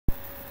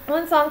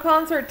One song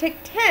concert, take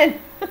 10.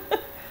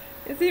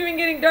 It's even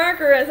getting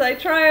darker as I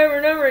try over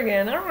and over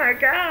again. Oh my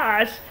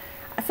gosh.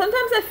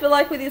 Sometimes I feel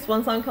like with these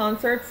one song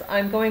concerts,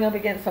 I'm going up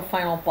against a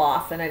final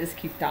boss and I just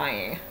keep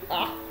dying.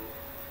 Ugh.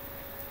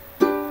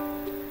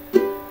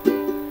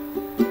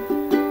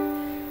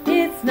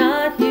 It's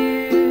not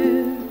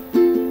you,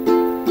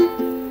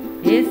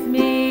 it's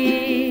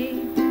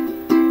me.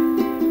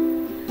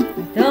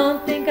 I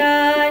don't think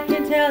I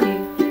can tell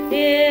you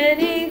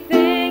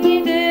anything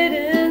you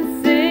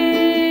didn't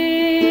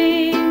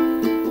see.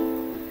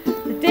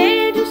 The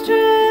dangerous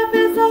trip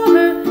is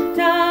over,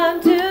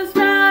 time to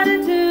stride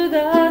into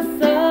the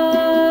sun.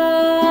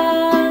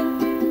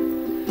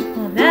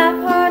 On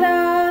that part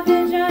of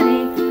your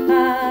journey,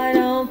 I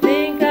don't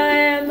think I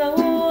am the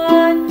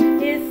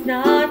one. It's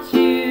not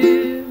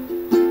you,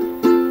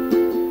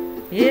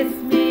 it's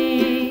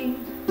me.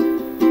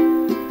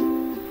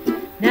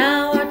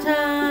 Now our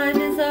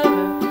time is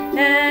over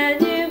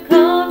and you've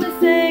come to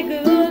say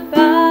goodbye.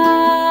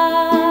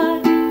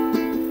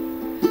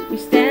 You're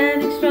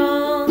standing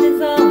strong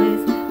as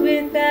always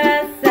with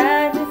that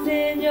sadness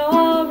in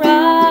your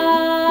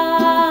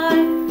eye.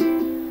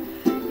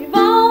 You've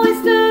always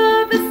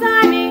stood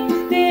beside me,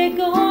 thick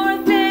or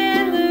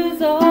thin,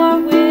 lose or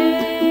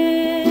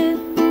win.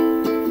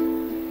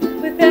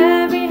 With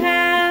every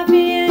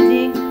happy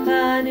ending,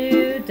 a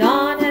new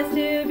dawn has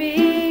to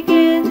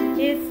begin.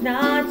 It's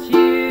not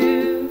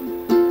you,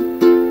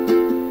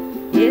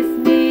 it's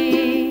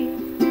me.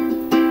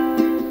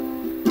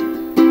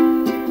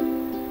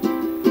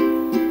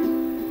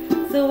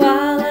 So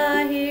while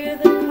I hear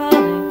the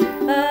calling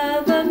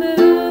of the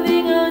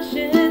moving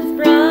ocean's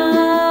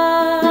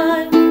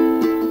brine,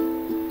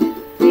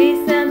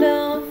 please Sam,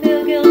 don't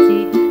feel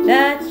guilty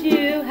that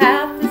you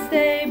have to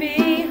stay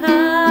behind.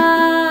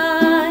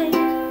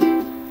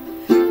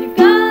 You've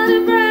got a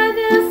brand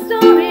new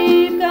story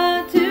you've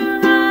got to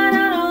write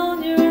out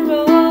on your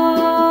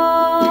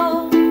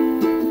own.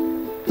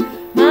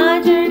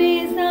 My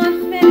journey's not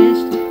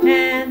finished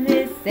and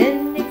this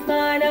ending's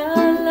mine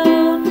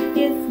alone.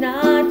 It's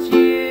not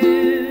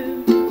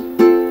you,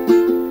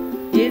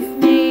 it's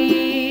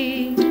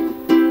me.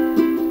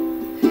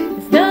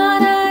 It's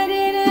not I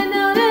didn't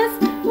notice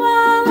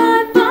while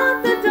I fought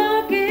the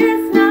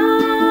darkest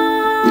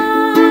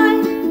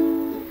night,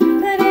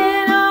 that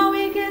in our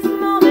weakest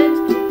moment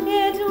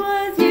it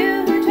was you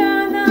who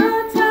turned the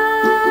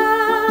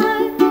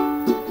tide.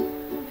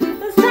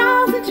 Those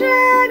trials and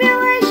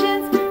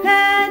tribulations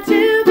had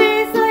to be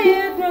so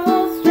you'd grow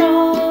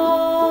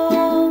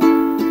strong.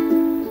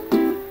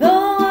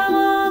 Though I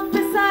walked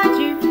beside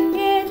you,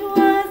 it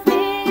was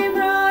me you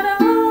brought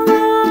along.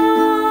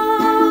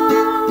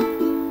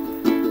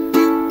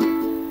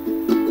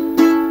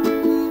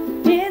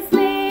 It's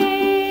me.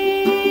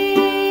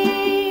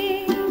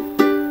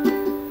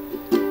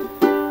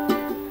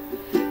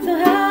 So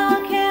how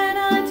can I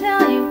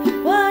tell you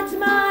what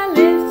my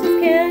lips just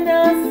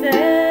cannot say?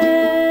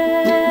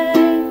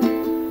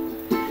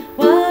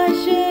 Why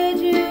should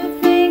you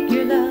think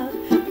your love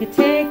could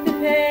take the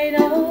pain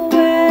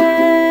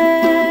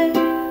away?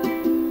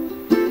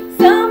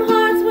 Some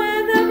hearts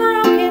when they're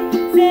broken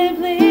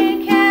simply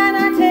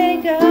cannot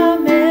take a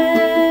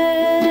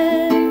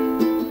man.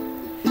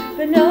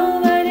 But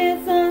know that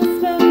it's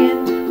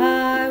unspoken,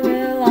 I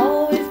will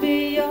always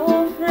be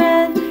your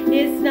friend.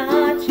 It's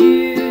not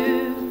you,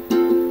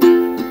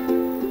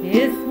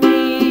 it's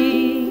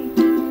me.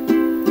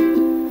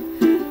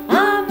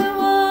 I'm the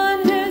one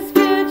whose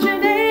future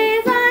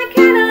days I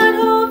cannot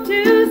hope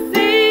to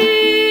see.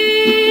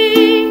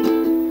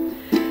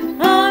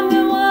 I'm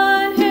the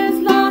one who's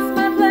lost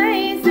my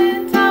place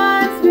in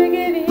time's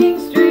forgiving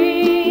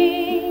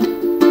stream.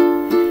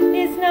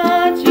 It's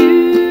not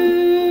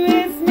you,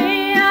 it's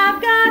me.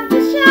 I've got to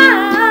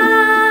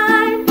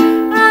shine,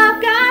 I've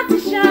got to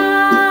shine,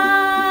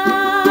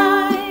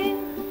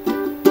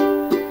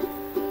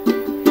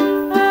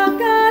 I've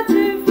got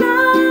to fly.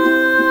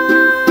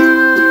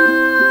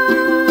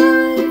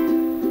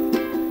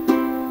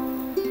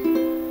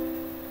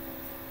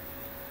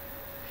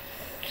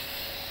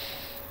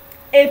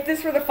 If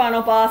this were the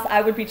final boss,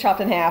 I would be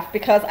chopped in half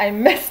because I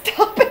messed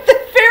up at the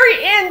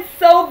very end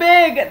so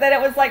big that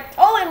it was like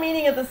total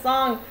meaning of the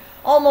song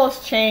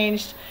almost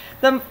changed.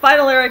 The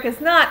final lyric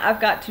is not I've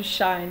got to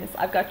shine, it's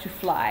I've got to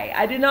fly.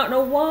 I do not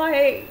know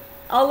why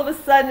all of a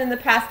sudden in the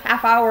past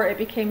half hour it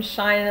became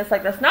shine, and it's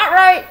like, that's not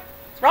right.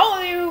 What's wrong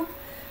with you?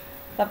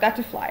 So I've got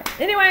to fly.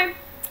 Anyway,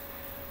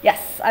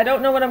 yes, I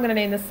don't know what I'm going to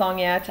name this song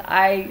yet.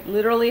 I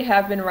literally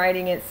have been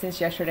writing it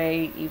since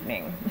yesterday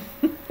evening.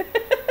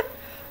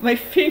 My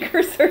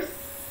fingers are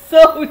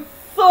so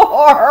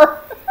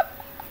sore.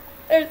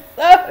 They're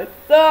so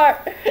sore.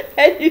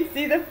 And you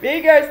see the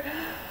fingers.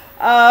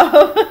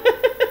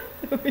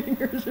 The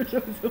fingers are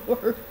so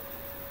sore.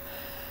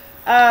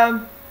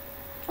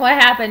 What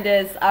happened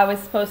is I was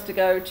supposed to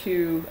go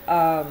to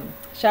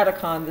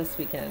ShadowCon this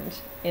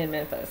weekend in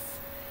Memphis.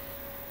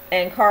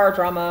 And car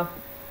drama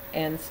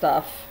and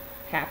stuff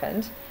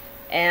happened.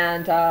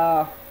 And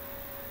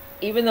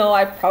even though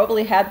I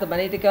probably had the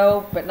money to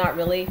go, but not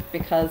really,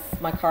 because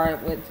my car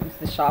went to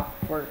the shop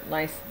for a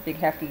nice, big,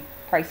 hefty,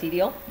 pricey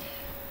deal.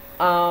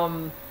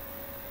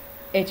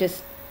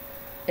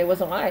 It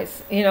wasn't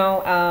wise, you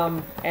know,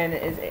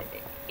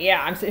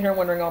 yeah, I'm sitting here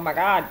wondering, oh my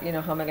God, you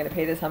know, how am I going to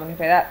pay this? How am I going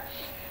to pay that?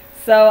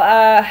 So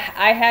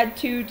I had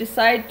to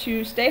decide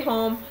to stay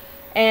home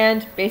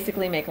and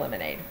basically make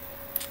lemonade.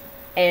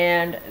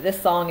 And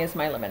this song is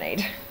my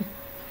lemonade.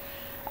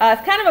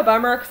 It's kind of a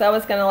bummer because I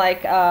was going to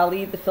like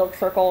lead the filk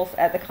circles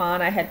at the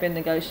con. I had been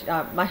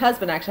my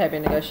husband actually had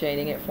been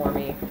negotiating it for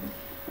me.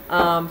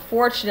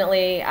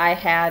 Fortunately, I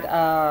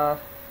had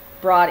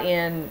brought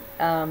in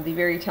the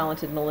very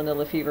talented Melinda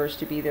Lefevers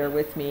to be there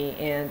with me,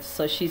 and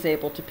so she's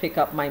able to pick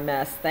up my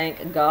mess.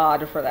 Thank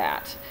God for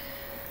that.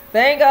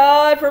 Thank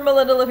God for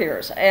Melinda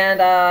Lefevers. And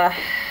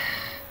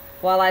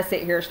while I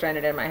sit here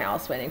stranded in my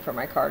house waiting for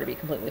my car to be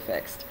completely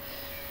fixed.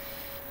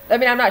 I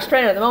mean, I'm not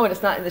stranded at the moment.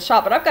 It's not in the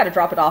shop, but I've got to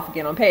drop it off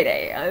again on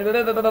payday.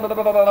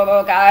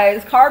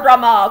 Guys, car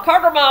drama, car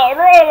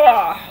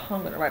drama.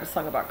 I'm going to write a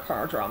song about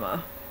car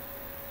drama.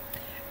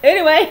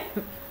 Anyway,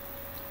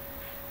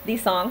 the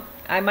song,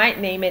 I might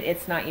name it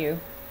It's Not You.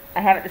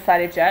 I haven't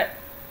decided yet.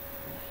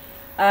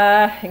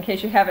 In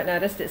case you haven't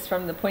noticed, it's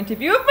from the point of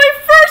view of my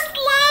first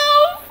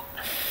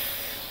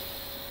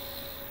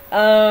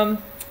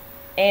love.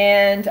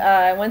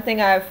 One thing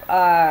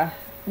I've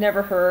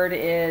never heard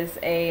is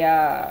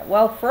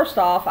well, first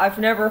off, I've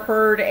never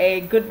heard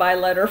a goodbye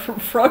letter from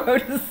Frodo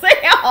to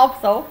Sam,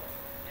 so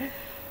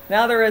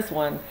now there is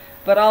one.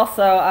 But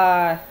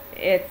also,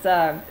 it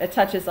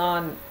touches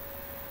on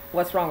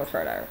what's wrong with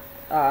Frodo.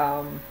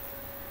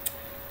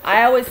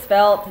 I always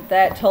felt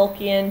that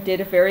Tolkien did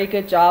a very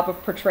good job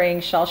of portraying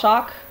shell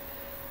shock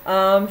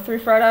through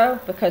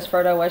Frodo, because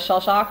Frodo was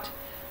shell shocked.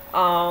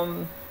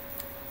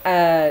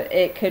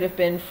 It could have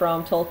been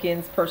from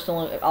Tolkien's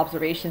personal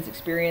observations,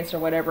 experience, or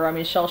whatever. I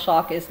mean, shell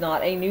shock is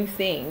not a new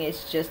thing.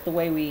 It's just the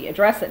way we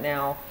address it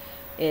now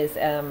is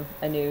a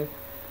new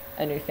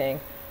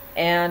thing.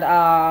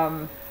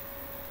 And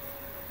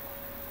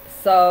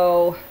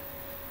so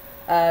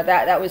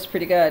that was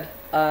pretty good.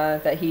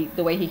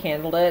 The way he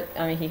handled it.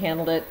 I mean, he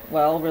handled it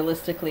well,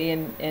 realistically,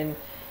 and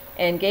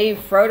gave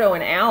Frodo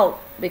an out,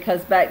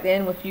 because back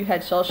then, if you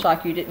had shell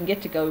shock, you didn't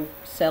get to go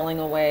sailing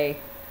away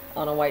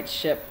on a white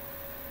ship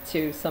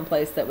to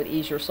someplace that would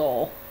ease your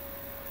soul.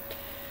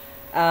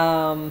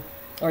 Or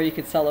you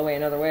could sail away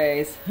in other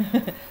ways.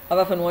 I've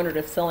often wondered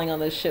if sailing on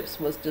those ships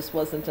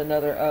wasn't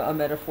another a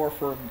metaphor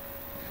for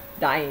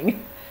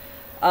dying.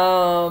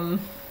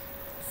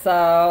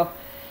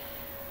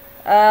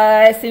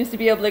 It seems to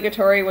be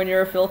obligatory when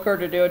you're a filker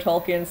to do a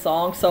Tolkien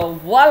song. So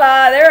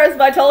voila, there is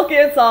my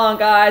Tolkien song,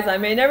 guys. I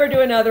may never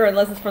do another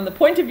unless it's from the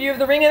point of view of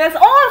the ring, and that's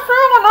all I'm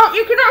saying about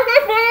you cannot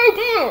get my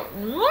idea.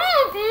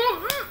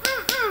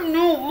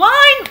 No,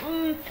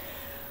 mine.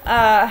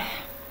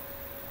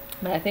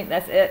 But I think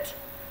that's it.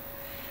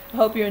 I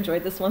hope you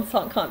enjoyed this one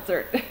song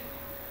concert.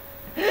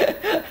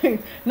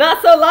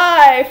 Not so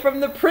live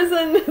from the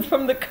prison,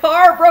 from the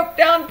car broke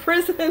down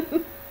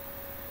prison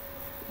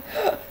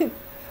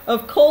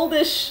of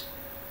coldish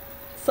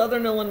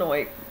Southern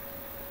Illinois.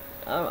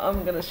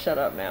 I'm gonna shut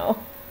up now.